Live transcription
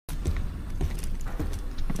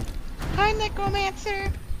my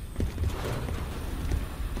necromancer.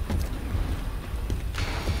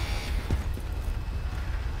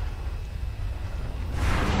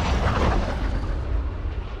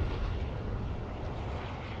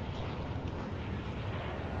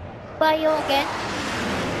 Bio again?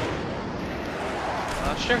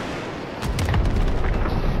 Sure.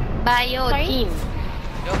 Bio Sorry? team.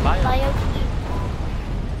 Yo, bio. Bio team.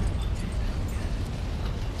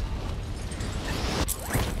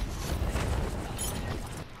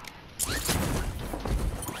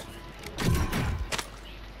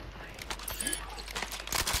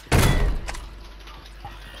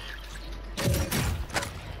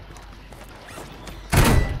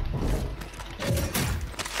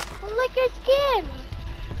 Oh, look your skin!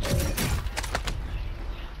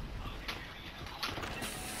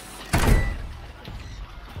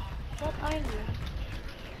 What are you?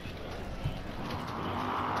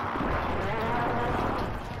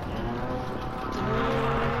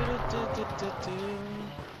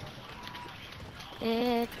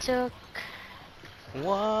 It took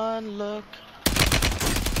One look.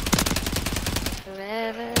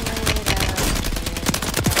 forever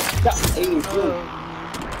Yeah, hey, bro.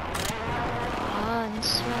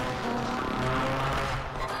 once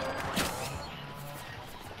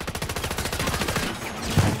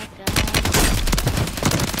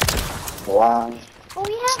Wow.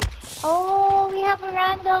 Oh, we have a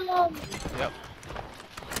random. Yep.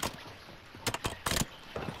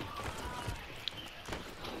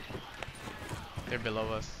 They're below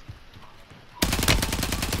us.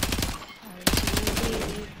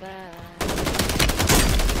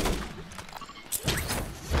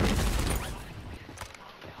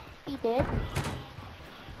 He did.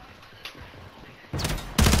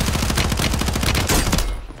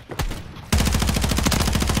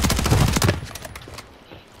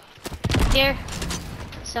 Here.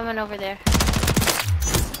 Someone over there.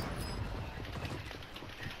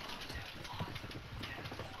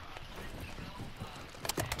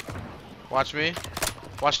 Watch me.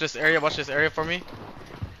 Watch this area. Watch this area for me.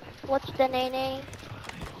 What's the name?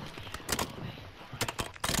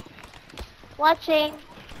 Watching.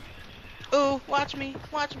 Ooh, watch me.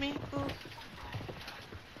 Watch me. Ooh.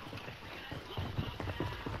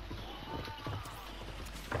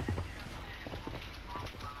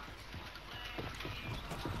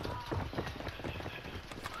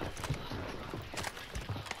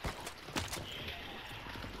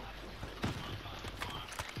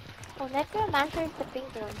 Oh, necromancer is the pink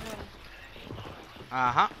one,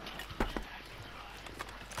 Uh-huh.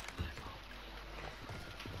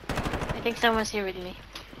 I think someone's here with me.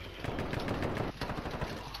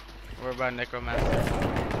 We're about necromancer.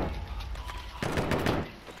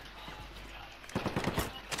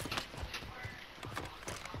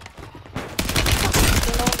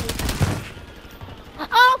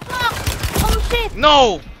 Oh fuck! Oh shit!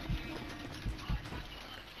 No!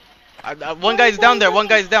 One guy's down there. One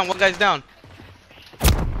guy's down. One guy's down.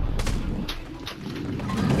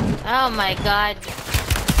 Oh my god.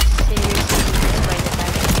 Seriously, this by the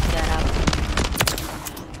time I got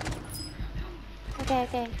up.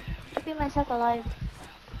 Okay. Keeping myself alive.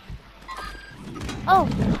 Oh!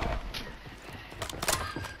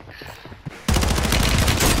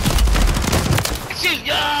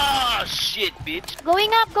 Ah, shit, bitch.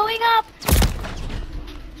 Going up!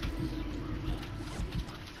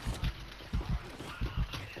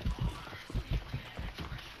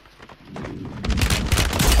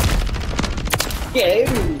 Yeah,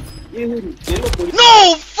 you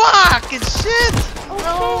No! Fucking shit!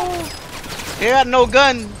 Oh He got no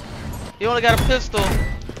gun. He only got a pistol.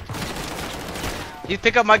 He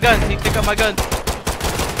pick up my gun. He pick up my gun.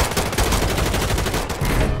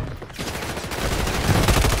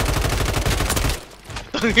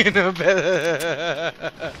 In a bed.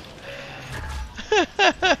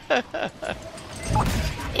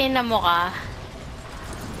 Ina mo ka.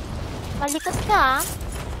 Malikot ka, ah.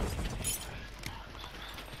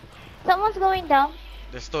 Someone's going down,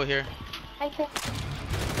 They're still here. I think.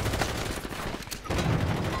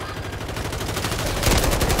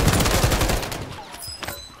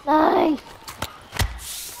 Nice!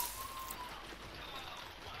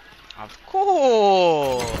 Of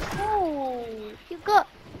course. Oh, you got...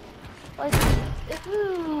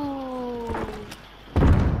 Ooh.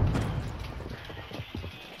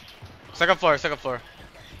 Second floor. Second floor.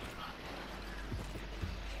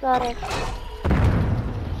 Got it.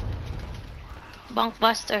 Bunk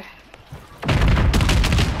buster.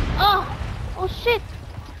 Oh! Oh shit!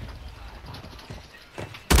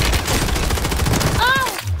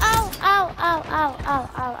 Ow! Ow! Ow! Ow! Ow! Ow!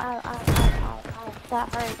 Ow! Ow! Ow! Ow! Ow! That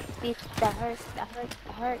hurt, bitch. That hurt. That hurt.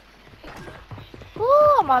 That hurt.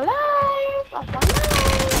 Ooh, I'm alive! I'm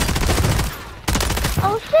alive!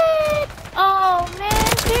 Oh shit! Oh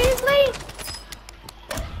man, seriously?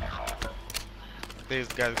 These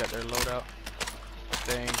guys got their loadout.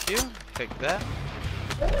 Thank you. Take that.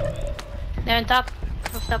 They're on top.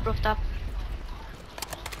 Rooftop, rooftop.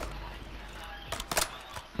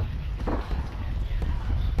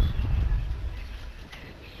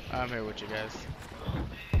 I'm here with you guys.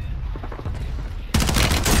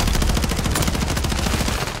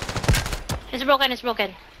 It's broken, it's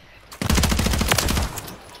broken.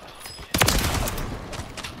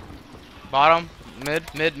 Bottom, mid.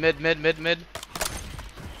 Mid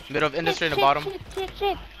of industry in the bottom.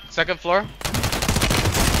 Shit. Second floor.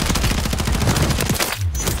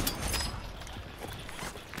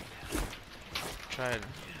 Trying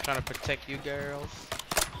to protect you girls.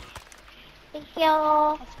 Thank you.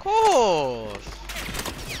 Of course.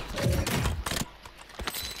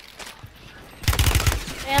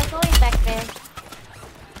 I'm going back there.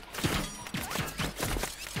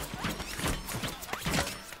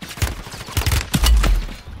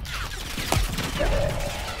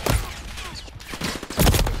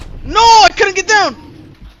 No, I couldn't get down.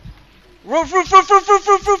 Roof.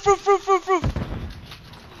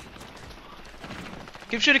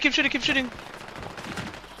 Keep shooting.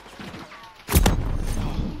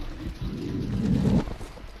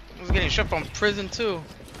 I was getting shot from prison too.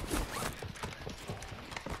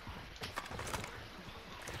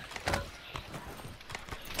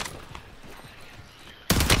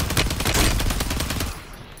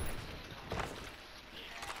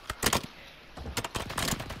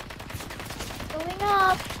 Going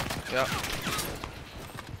up. Yep.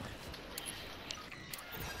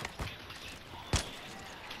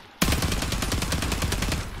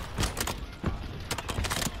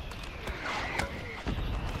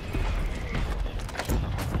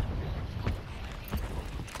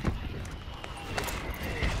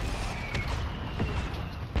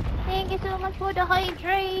 Thank you so much for the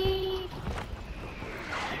hydrate.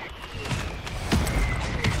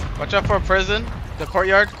 Watch out for a prison. The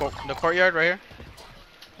courtyard. The courtyard right here.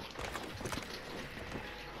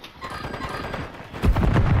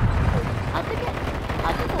 I'll take it.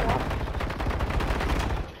 I'll take a walk.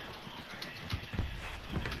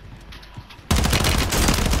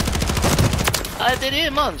 Ah,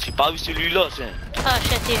 derrière, man. J'ai pas vu celui-là, c'est. Oh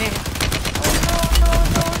shit, here. Oh no.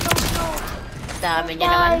 Dami niya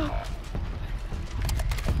naman. Die.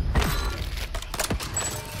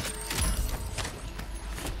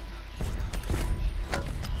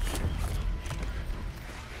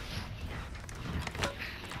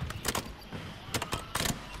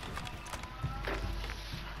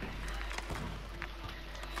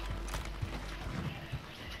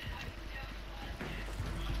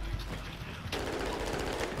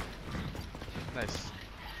 Nice.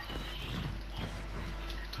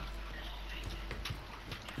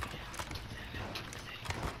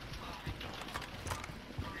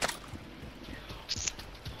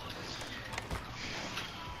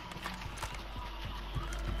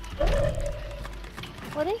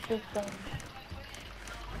 What is this thing?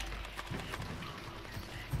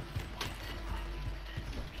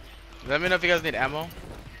 Let me know if you guys need ammo.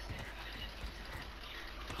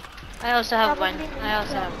 I also have one. Probably I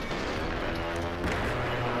also have.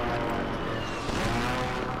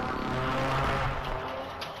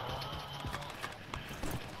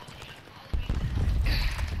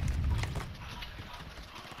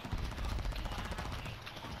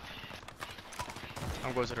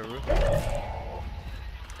 I'm going to the roof.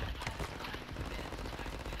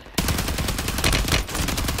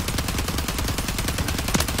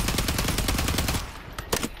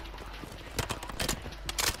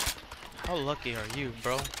 How lucky are you,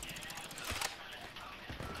 bro?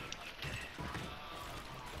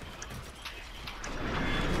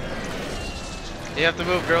 You have to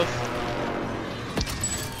move, girls.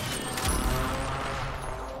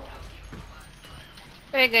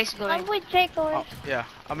 Where are you guys I'm going? with Jake or Oh, yeah,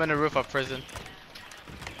 I'm in the roof of prison.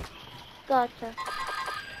 Gotcha.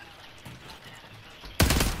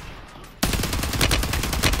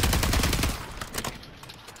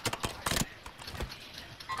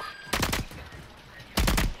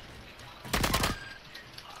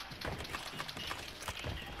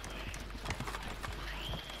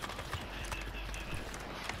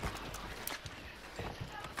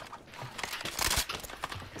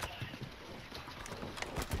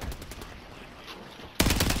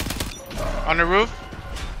 On the roof.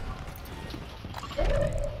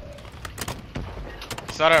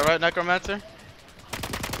 Saw that, right, Necromancer?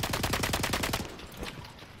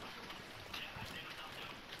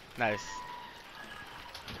 Nice.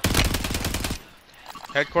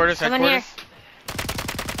 Headquarters, Someone headquarters.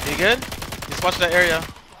 You good? Just watch that area.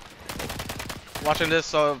 Watching this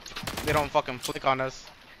so they don't fucking flick on us.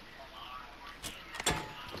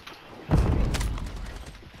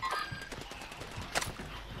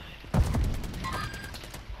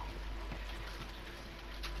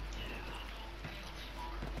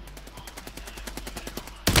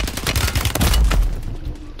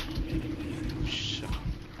 Shit.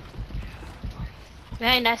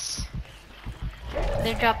 Behind us.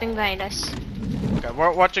 They're dropping behind us. Okay,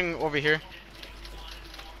 we're watching over here.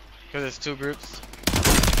 Because there's two groups.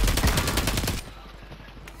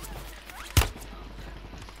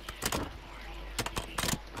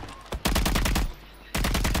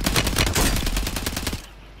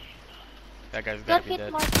 That guy's gotta Got be hit,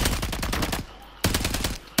 dead. Mark. Oh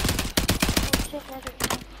shit, never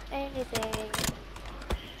mind. Anything.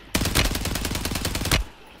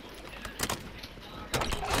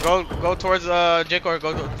 Go towards J-Core,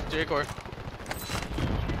 go to J-Core.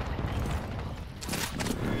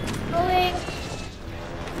 Going.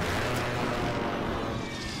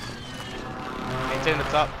 Maintain the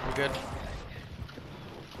top, we're good.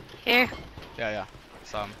 Here. Yeah.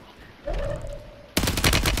 Saw him.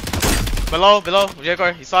 Below,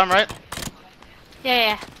 J-Core, you saw him, right?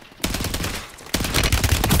 Yeah.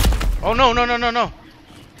 Oh no.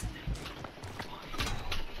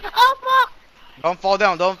 Oh fuck! Don't fall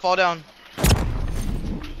down.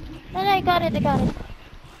 Then I got it.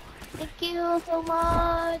 Thank you so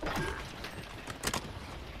much.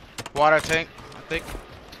 Water tank, I think.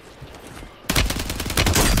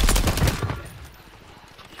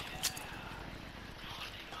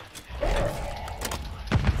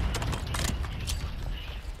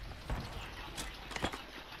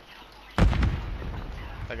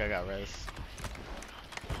 I think I got res.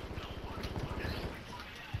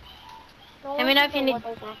 No Let me know if you one need knows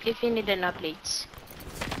what I want. if you need an updates.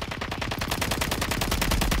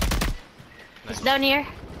 It's down here.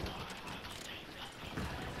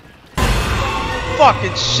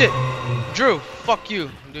 Fucking shit! Drew, fuck you,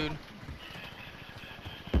 dude.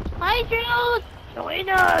 Hi, Drew! Join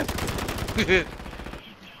us!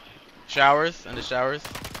 Showers, in the showers.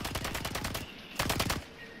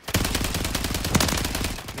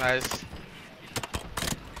 Nice.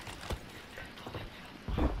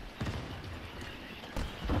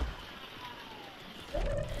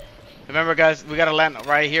 Remember guys, we gotta land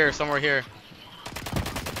right here, somewhere here.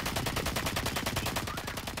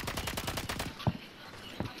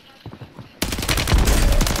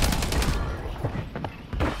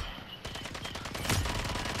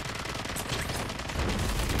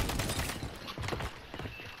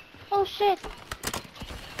 Oh shit!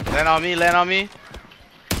 Land on me.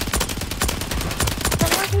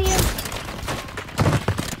 Someone's here!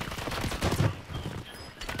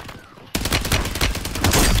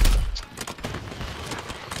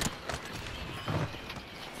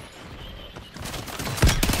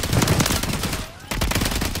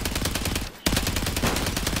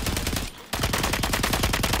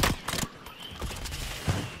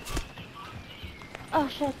 Oh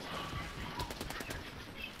shit.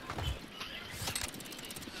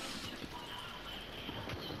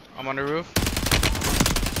 I'm on the roof.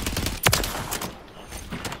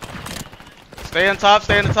 Stay on top,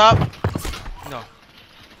 No.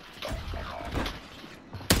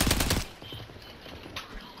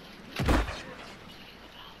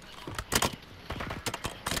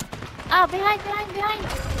 Oh, behind!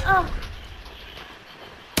 Oh!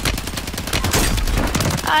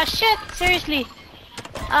 Ah shit! Seriously.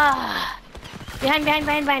 Ah. Behind.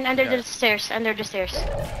 Under the stairs. Under the stairs.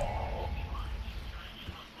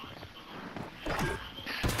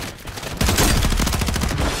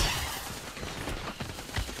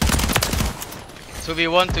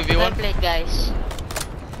 2v1. Well played, guys.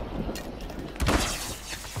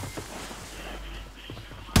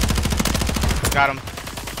 Got him.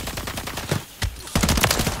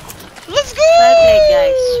 Let's go! Well played,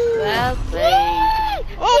 guys. Well played.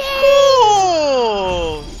 Of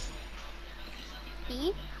course!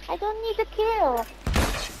 See? I don't need a kill.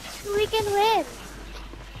 We can win.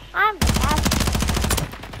 I'm the best.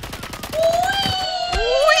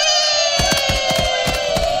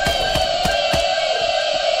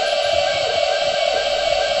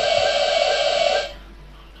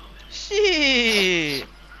 Shit!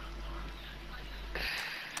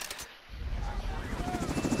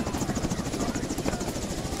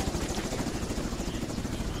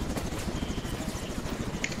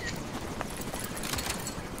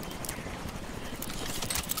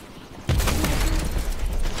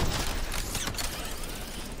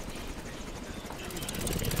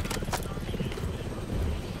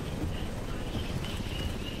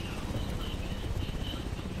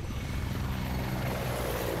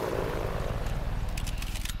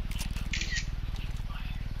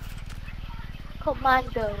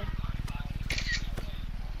 commando.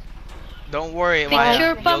 Don't worry,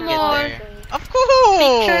 Picture Maya. pa You'll get more. there. Of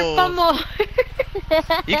Picture pa course. more.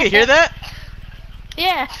 You can hear that?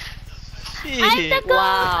 Yeah. I'm the Shit.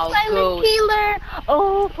 Wow, silent ghost. killer.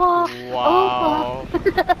 Oh fuck. Oh Wow. fuck.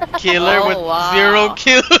 Killer with Oh, wow. 0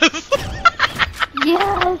 kills.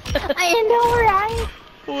 Yes, I know, right?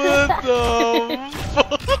 What the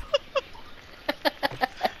fuck?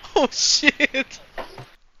 Oh shit.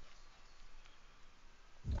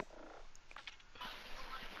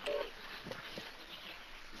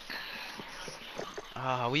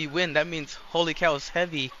 Ah, we win. That means holy cow is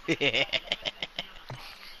heavy.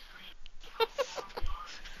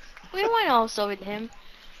 We won also with him.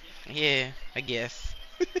 Yeah, I guess.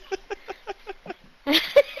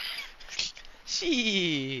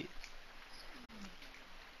 Shit.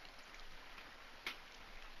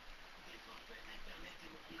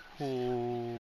 Ooh.